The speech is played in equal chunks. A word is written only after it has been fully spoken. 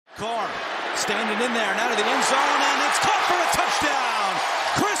Carr standing in there, now to the end zone, and it's caught for a touchdown.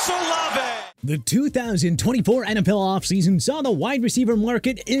 Chris Olave. The 2024 NFL offseason saw the wide receiver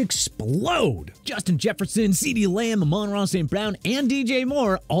market explode. Justin Jefferson, CeeDee Lamb, Amon-Ra St. Brown, and DJ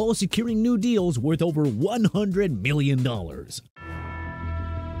Moore all securing new deals worth over $100 million.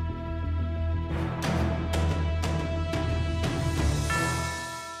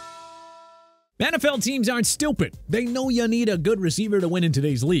 NFL teams aren't stupid. They know you need a good receiver to win in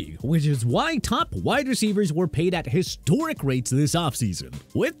today's league, which is why top wide receivers were paid at historic rates this offseason.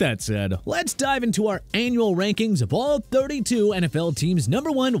 With that said, let's dive into our annual rankings of all 32 NFL teams'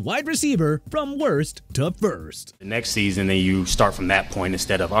 #1 wide receiver from worst to first. The next season, then you start from that point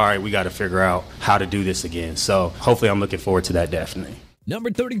instead of, all right, we got to figure out how to do this again. So hopefully I'm looking forward to that definitely.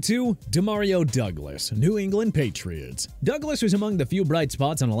 Number 32, Demario Douglas, New England Patriots. Douglas was among the few bright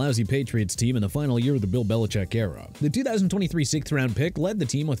spots on a lousy Patriots team in the final year of the Bill Belichick era. The 2023 6th-round pick led the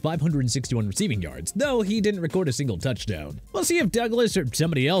team with 561 receiving yards, though he didn't record a single touchdown. We'll see if Douglas or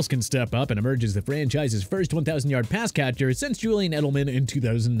somebody else can step up and emerge as the franchise's first 1,000-yard pass catcher since Julian Edelman in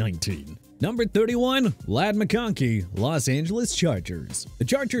 2019. Number 31, Ladd McConkey, Los Angeles Chargers. The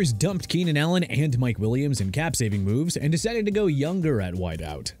Chargers dumped Keenan Allen and Mike Williams in cap-saving moves and decided to go younger at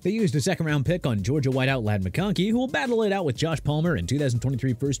wideout. They used a 2nd-round pick on Georgia wideout Ladd McConkey, who will battle it out with Josh Palmer and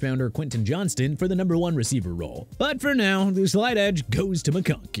 2023 first-rounder Quentin Johnston for the #1 receiver role. But for now, the slight edge goes to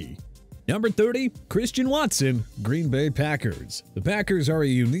McConkey. Number 30, Christian Watson, Green Bay Packers. The Packers are a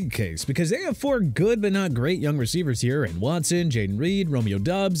unique case because they have 4 good but not great young receivers here in Watson, Jaden Reed, Romeo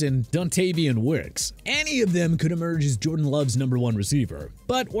Doubs, and Dontavian Wicks. Any of them could emerge as Jordan Love's #1 receiver.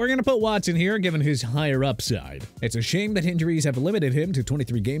 But we're going to put Watson here given his higher upside. It's a shame that injuries have limited him to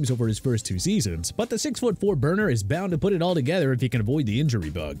 23 games over his first 2 seasons, but the 6'4" burner is bound to put it all together if he can avoid the injury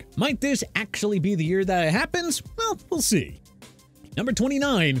bug. Might this actually be the year that it happens? Well, we'll see. Number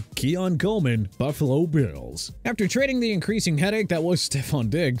 29, Keon Coleman, Buffalo Bills. After trading the increasing headache that was Stephon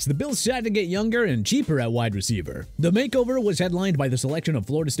Diggs, the Bills decided to get younger and cheaper at wide receiver. The makeover was headlined by the selection of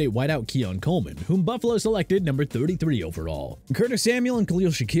Florida State wideout Keon Coleman, whom Buffalo selected number 33 overall. Curtis Samuel and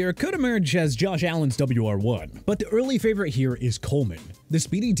Khalil Shakir could emerge as Josh Allen's WR1, but the early favorite here is Coleman. The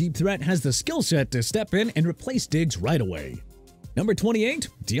speedy deep threat has the skill set to step in and replace Diggs right away. Number 28,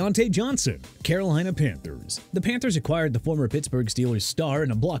 Deontay Johnson, Carolina Panthers. The Panthers acquired the former Pittsburgh Steelers star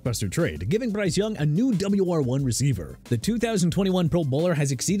in a blockbuster trade, giving Bryce Young a new WR1 receiver. The 2021 Pro Bowler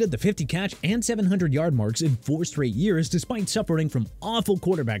has exceeded the 50-catch and 700-yard marks in 4 straight years despite suffering from awful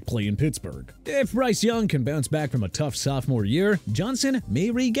quarterback play in Pittsburgh. If Bryce Young can bounce back from a tough sophomore year, Johnson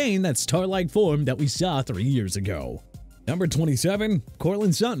may regain that star-like form that we saw 3 years ago. Number 27,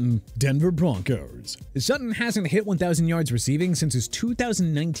 Courtland Sutton, Denver Broncos. Sutton hasn't hit 1,000 yards receiving since his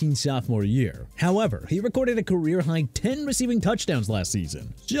 2019 sophomore year. However, he recorded a career-high 10 receiving touchdowns last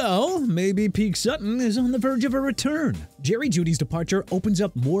season. So, maybe peak Sutton is on the verge of a return. Jerry Jeudy's departure opens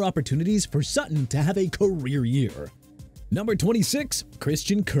up more opportunities for Sutton to have a career year. Number 26,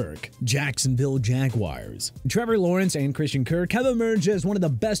 Christian Kirk, Jacksonville Jaguars. Trevor Lawrence and Christian Kirk have emerged as one of the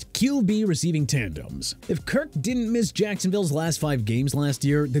best QB receiving tandems. If Kirk didn't miss Jacksonville's last 5 games last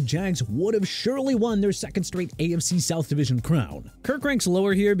year, the Jags would have surely won their 2nd straight AFC South Division crown. Kirk ranks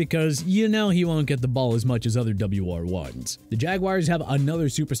lower here because you know he won't get the ball as much as other WR1s. The Jaguars have another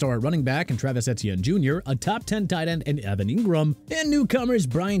superstar at running back in Travis Etienne Jr., a top 10 tight end in Evan Ingram, and newcomers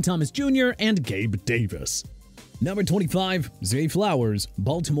Brian Thomas Jr. and Gabe Davis. Number 25, Zay Flowers,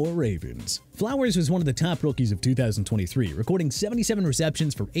 Baltimore Ravens. Flowers was one of the top rookies of 2023, recording 77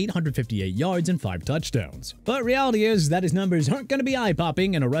 receptions for 858 yards and 5 touchdowns. But reality is that his numbers aren't going to be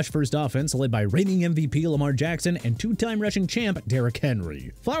eye-popping in a rush-first offense led by reigning MVP Lamar Jackson and 2-time rushing champ Derrick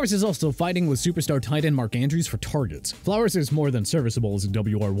Henry. Flowers is also fighting with superstar tight end Mark Andrews for targets. Flowers is more than serviceable as a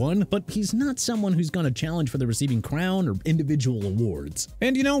WR1, but he's not someone who's going to challenge for the receiving crown or individual awards.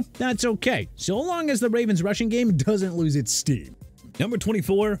 And you know, that's okay, so long as the Ravens' rushing game doesn't lose its steam. Number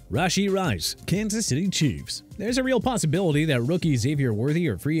 24, Rashee Rice, Kansas City Chiefs. There's a real possibility that rookie Xavier Worthy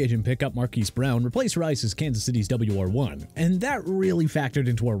or free agent pickup Marquise Brown replace Rice as Kansas City's WR1, and that really factored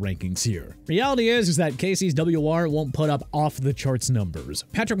into our rankings here. Reality is that KC's WR won't put up off-the-charts numbers.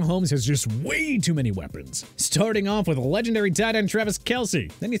 Patrick Mahomes has just way too many weapons. Starting off with a legendary tight end Travis Kelce,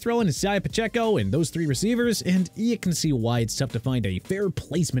 then you throw in Isaiah Pacheco and those 3 receivers, and you can see why it's tough to find a fair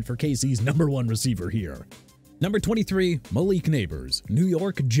placement for KC's #1 receiver here. Number 23, Malik Neighbors, New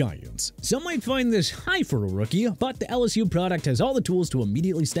York Giants. Some might find this high for a rookie, but the LSU product has all the tools to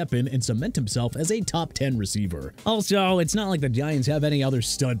immediately step in and cement himself as a top 10 receiver. Also, it's not like the Giants have any other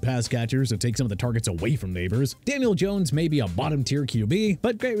stud pass catchers to take some of the targets away from Neighbors. Daniel Jones may be a bottom-tier QB,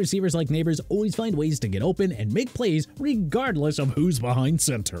 but great receivers like Neighbors always find ways to get open and make plays regardless of who's behind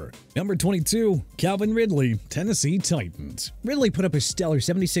center. Number 22, Calvin Ridley, Tennessee Titans. Ridley put up a stellar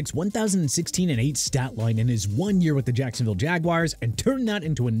 76, 1,016, and 8 stat line in his 1 year with the Jacksonville Jaguars and turned that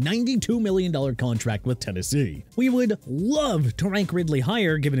into a $92 million contract with Tennessee. We would love to rank Ridley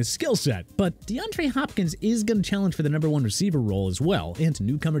higher given his skill set, but DeAndre Hopkins is going to challenge for the number 1 receiver role as well, and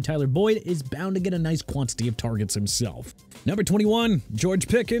newcomer Tyler Boyd is bound to get a nice quantity of targets himself. Number 21, George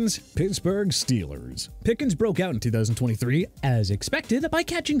Pickens, Pittsburgh Steelers. Pickens broke out in 2023, as expected, by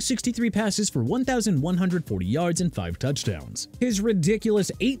catching 63 passes for 1,140 yards and 5 touchdowns. His ridiculous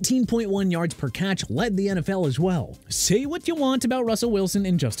 18.1 yards per catch led the NFL as well. Say what you want about Russell Wilson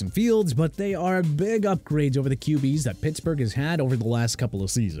and Justin Fields, but they are big upgrades over the QBs that Pittsburgh has had over the last couple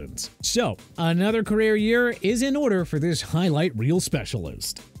of seasons. So, another career year is in order for this highlight reel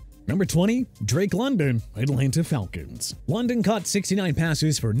specialist. Number 20, Drake London, Atlanta Falcons. London caught 69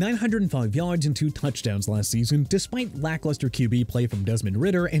 passes for 905 yards and 2 touchdowns last season, despite lackluster QB play from Desmond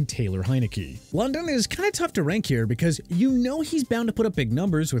Ridder and Taylor Heineke. London is kind of tough to rank here because you know he's bound to put up big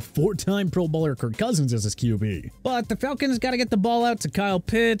numbers with 4-time Pro Bowler Kirk Cousins as his QB. But the Falcons got to get the ball out to Kyle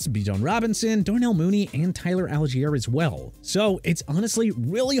Pitts, Bijan Robinson, Darnell Mooney, and Tyler Algier as well. So it's honestly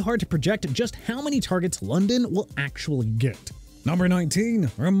really hard to project just how many targets London will actually get. Number 19,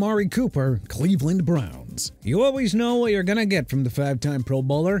 Amari Cooper, Cleveland Browns. You always know what you're gonna get from the 5-time Pro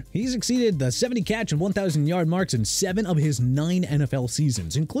Bowler. He's exceeded the 70-catch and 1,000-yard marks in 7 of his 9 NFL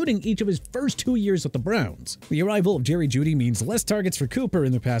seasons, including each of his first 2 years with the Browns. The arrival of Jerry Jeudy means less targets for Cooper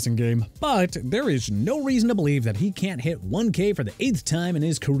in the passing game, but there is no reason to believe that he can't hit 1K for the 8th time in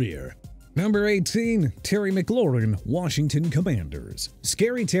his career. Number 18, Terry McLaurin, Washington Commanders.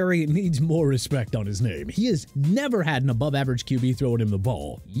 Scary Terry needs more respect on his name. He has never had an above-average QB throwing him the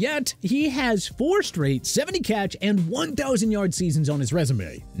ball. Yet, he has 4 straight 70-catch and 1,000-yard seasons on his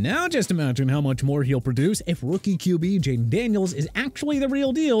resume. Now just imagine how much more he'll produce if rookie QB Jaden Daniels is actually the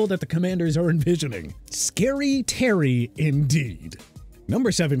real deal that the Commanders are envisioning. Scary Terry indeed.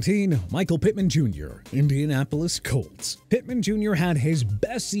 Number 17, Michael Pittman Jr., Indianapolis Colts. Pittman Jr. had his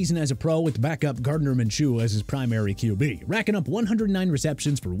best season as a pro with backup Gardner Minshew as his primary QB, racking up 109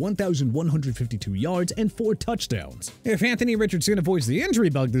 receptions for 1,152 yards and 4 touchdowns. If Anthony Richardson avoids the injury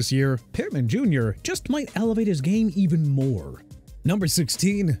bug this year, Pittman Jr. just might elevate his game even more. Number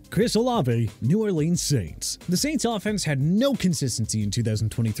 16, Chris Olave, New Orleans Saints. The Saints offense had no consistency in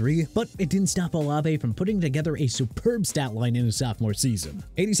 2023, but it didn't stop Olave from putting together a superb stat line in his sophomore season.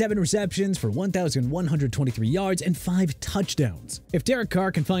 87 receptions for 1,123 yards and 5 touchdowns. If Derek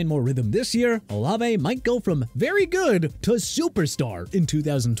Carr can find more rhythm this year, Olave might go from very good to superstar in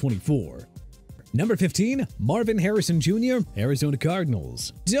 2024. Number 15, Marvin Harrison Jr., Arizona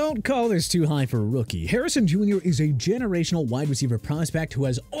Cardinals. Don't call this too high for a rookie. Harrison Jr. is a generational wide receiver prospect who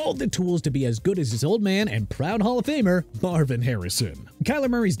has all the tools to be as good as his old man and proud Hall of Famer, Marvin Harrison. Kyler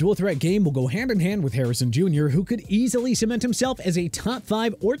Murray's dual-threat game will go hand-in-hand with Harrison Jr., who could easily cement himself as a top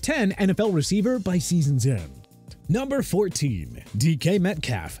 5 or 10 NFL receiver by season's end. Number 14, DK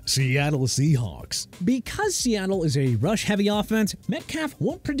Metcalf, Seattle Seahawks. Because Seattle is a rush-heavy offense, Metcalf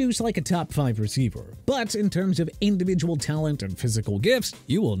won't produce like a top 5 receiver. But in terms of individual talent and physical gifts,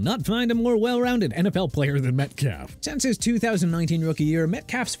 you will not find a more well-rounded NFL player than Metcalf. Since his 2019 rookie year,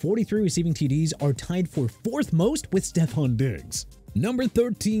 Metcalf's 43 receiving TDs are tied for 4th most with Stephon Diggs. Number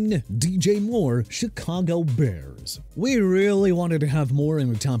 13, DJ Moore, Chicago Bears. We really wanted to have Moore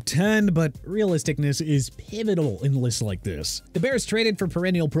in the top 10, but realisticness is pivotal in lists like this. The Bears traded for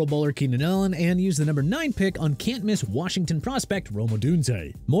perennial Pro Bowler Keenan Allen and used the number 9 pick on can't-miss Washington prospect Rome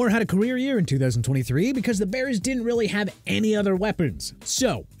Odunze. Moore had a career year in 2023 because the Bears didn't really have any other weapons.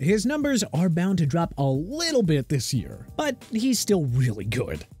 So, his numbers are bound to drop a little bit this year, but he's still really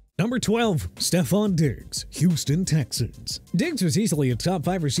good. Number 12, Stephon Diggs, Houston Texans. Diggs was easily a top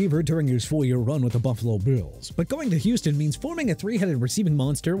 5 receiver during his 4-year run with the Buffalo Bills, but going to Houston means forming a 3-headed receiving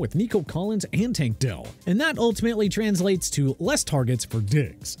monster with Nico Collins and Tank Dell, and that ultimately translates to less targets for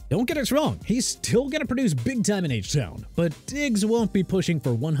Diggs. Don't get us wrong, he's still gonna produce big time in H-Town, but Diggs won't be pushing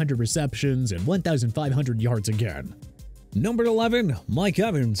for 100 receptions and 1,500 yards again. Number 11, Mike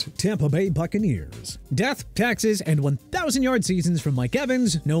Evans, Tampa Bay Buccaneers. Death, taxes, and 1,000-yard seasons from Mike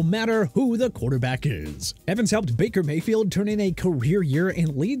Evans, no matter who the quarterback is. Evans helped Baker Mayfield turn in a career year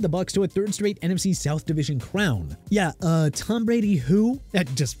and lead the Bucs to a third straight NFC South Division crown. Yeah, Tom Brady who?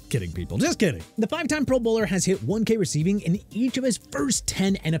 Just kidding, people, just kidding. The 5-time Pro Bowler has hit 1K receiving in each of his first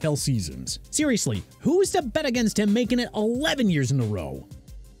 10 NFL seasons. Seriously, who's to bet against him making it 11 years in a row?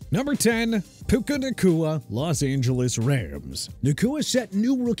 Number 10, Puka Nacua, Los Angeles Rams. Nacua set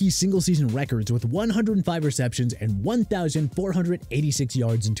new rookie single-season records with 105 receptions and 1,486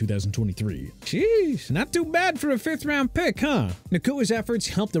 yards in 2023. Sheesh, not too bad for a 5th-round pick, huh? Nacua's efforts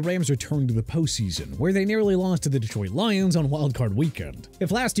helped the Rams return to the postseason, where they nearly lost to the Detroit Lions on Wild Card Weekend.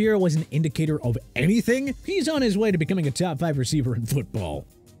 If last year was an indicator of anything, he's on his way to becoming a top 5 receiver in football.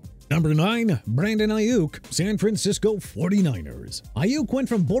 Number 9, Brandon Ayuk, San Francisco 49ers. Ayuk went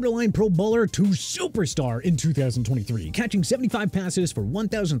from borderline Pro Bowler to superstar in 2023, catching 75 passes for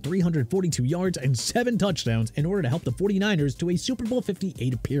 1,342 yards and 7 touchdowns in order to help the 49ers to a Super Bowl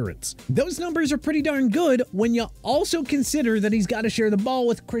 58 appearance. Those numbers are pretty darn good when you also consider that he's got to share the ball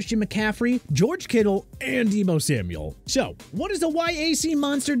with Christian McCaffrey, George Kittle, and Deebo Samuel. So, what does the YAC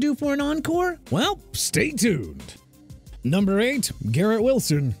monster do for an encore? Well, stay tuned. Number 8, Garrett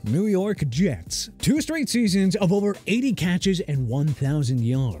Wilson, New York Jets. 2 straight seasons of over 80 catches and 1,000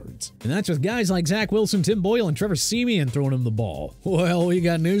 yards. And that's with guys like Zach Wilson, Tim Boyle, and Trevor Siemian throwing him the ball. Well, we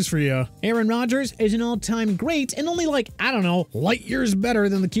got news for you. Aaron Rodgers is an all-time great and only light years better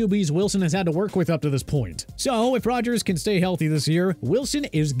than the QBs Wilson has had to work with up to this point. So, if Rodgers can stay healthy this year, Wilson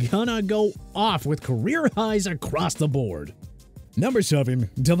is gonna go off with career highs across the board. Number 7,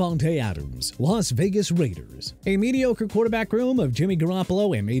 Davante Adams, Las Vegas Raiders. A mediocre quarterback room of Jimmy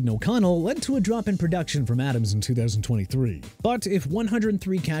Garoppolo and Aiden O'Connell led to a drop in production from Adams in 2023. But if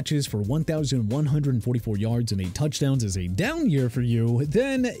 103 catches for 1,144 yards and 8 touchdowns is a down year for you,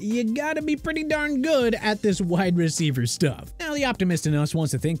 then you gotta be pretty darn good at this wide receiver stuff. Now, the optimist in us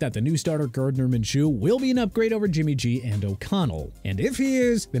wants to think that the new starter Gardner Minshew will be an upgrade over Jimmy G and O'Connell. And if he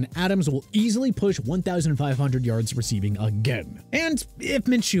is, then Adams will easily push 1,500 yards receiving again. And if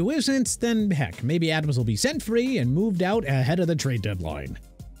Minshew isn't, then heck, maybe Adams will be sent free and moved out ahead of the trade deadline.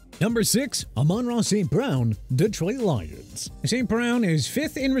 Number 6, Amon-Ra St. Brown, Detroit Lions. St. Brown is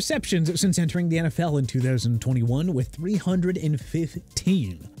 5th in receptions since entering the NFL in 2021 with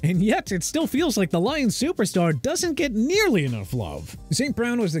 315. And yet, it still feels like the Lions superstar doesn't get nearly enough love. St.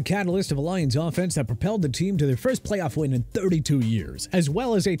 Brown was the catalyst of a Lions offense that propelled the team to their first playoff win in 32 years, as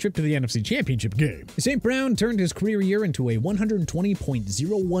well as a trip to the NFC Championship game. St. Brown turned his career year into a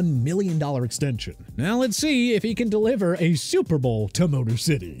 $120.01 million extension. Now let's see if he can deliver a Super Bowl to Motor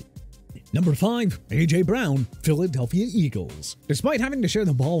City. Number 5, A.J. Brown, Philadelphia Eagles. Despite having to share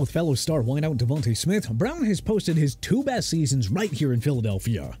the ball with fellow star wideout Devontae Smith, Brown has posted his 2 best seasons right here in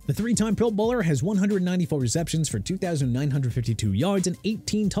Philadelphia. The 3-time Pro Bowler has 194 receptions for 2,952 yards and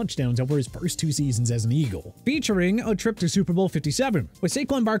 18 touchdowns over his first 2 seasons as an Eagle, featuring a trip to Super Bowl 57. With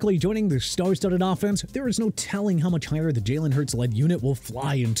Saquon Barkley joining the star-studded offense, there is no telling how much higher the Jalen Hurts-led unit will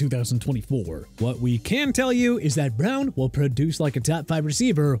fly in 2024. What we can tell you is that Brown will produce like a top 5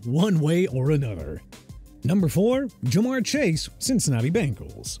 receiver one way or another. Number 4, Jamar Chase, Cincinnati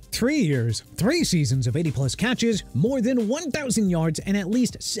Bengals. 3 years, 3 seasons of 80-plus catches, more than 1,000 yards, and at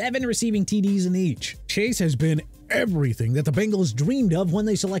least 7 receiving TDs in each. Chase has been everything that the Bengals dreamed of when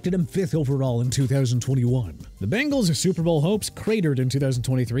they selected him 5th overall in 2021. The Bengals' Super Bowl hopes cratered in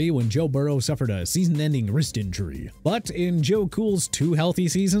 2023 when Joe Burrow suffered a season-ending wrist injury. But in Joe Cool's 2 healthy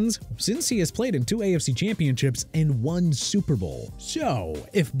seasons, since he has played in 2 AFC championships and 1 Super Bowl. So,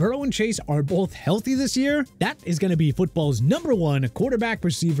 if Burrow and Chase are both healthy this year, that is going to be football's #1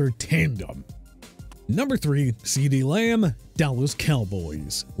 quarterback-receiver tandem. Number 3, CeeDee Lamb, Dallas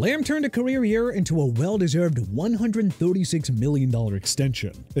Cowboys. Lamb turned a career year into a well-deserved $136 million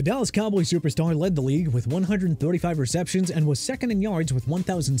extension. The Dallas Cowboys superstar led the league with 135 receptions and was second in yards with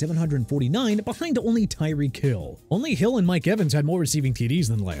 1,749 behind only Tyreek Hill. Only Hill and Mike Evans had more receiving TDs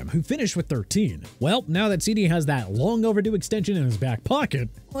than Lamb, who finished with 13. Well, now that CeeDee has that long overdue extension in his back pocket,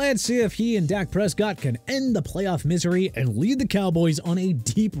 let's see if he and Dak Prescott can end the playoff misery and lead the Cowboys on a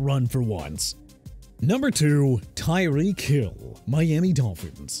deep run for once. Number 2, Tyreek Hill, Miami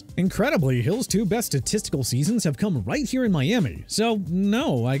Dolphins. Incredibly, Hill's 2 best statistical seasons have come right here in Miami. So,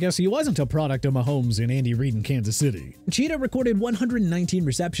 no, I guess he wasn't a product of Mahomes and Andy Reid in Kansas City. Cheetah recorded 119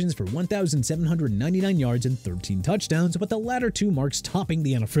 receptions for 1,799 yards and 13 touchdowns, with the latter 2 marks topping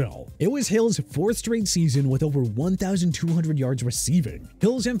the NFL. It was Hill's 4th straight season with over 1,200 yards receiving.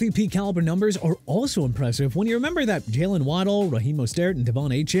 Hill's MVP caliber numbers are also impressive when you remember that Jalen Waddle, Raheem Mostert, and Devon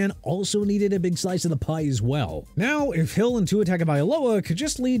Achane also needed a big slice of of the pie as well. Now, if Hill and Tua Tagovailoa could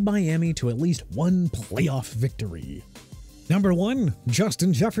just lead Miami to at least one playoff victory. Number 1.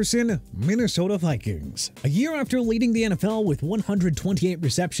 Justin Jefferson, Minnesota Vikings. A year after leading the NFL with 128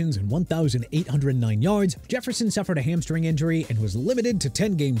 receptions and 1,809 yards, Jefferson suffered a hamstring injury and was limited to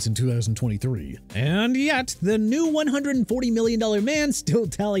 10 games in 2023. And yet, the new $140 million man still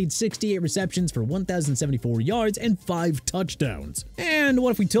tallied 68 receptions for 1,074 yards and 5 touchdowns. And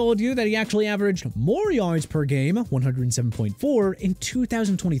what if we told you that he actually averaged more yards per game, 107.4, in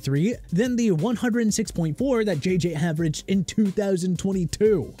 2023 than the 106.4 that JJ averaged in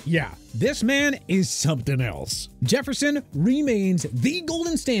 2022. Yeah, this man is something else. Jefferson remains the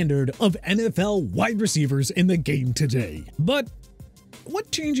golden standard of NFL wide receivers in the game today. But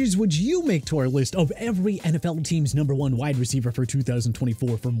what changes would you make to our list of every NFL team's number 1 wide receiver for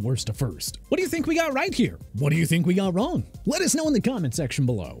 2024 from worst to first? What do you think we got right here? What do you think we got wrong? Let us know in the comment section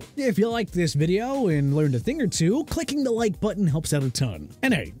below. If you liked this video and learned a thing or two, clicking the like button helps out a ton.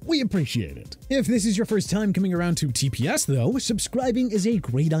 And hey, we appreciate it. If this is your first time coming around to TPS though, subscribing is a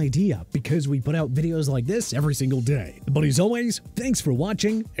great idea because we put out videos like this every single day. But as always, thanks for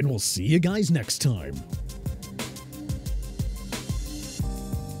watching and we'll see you guys next time.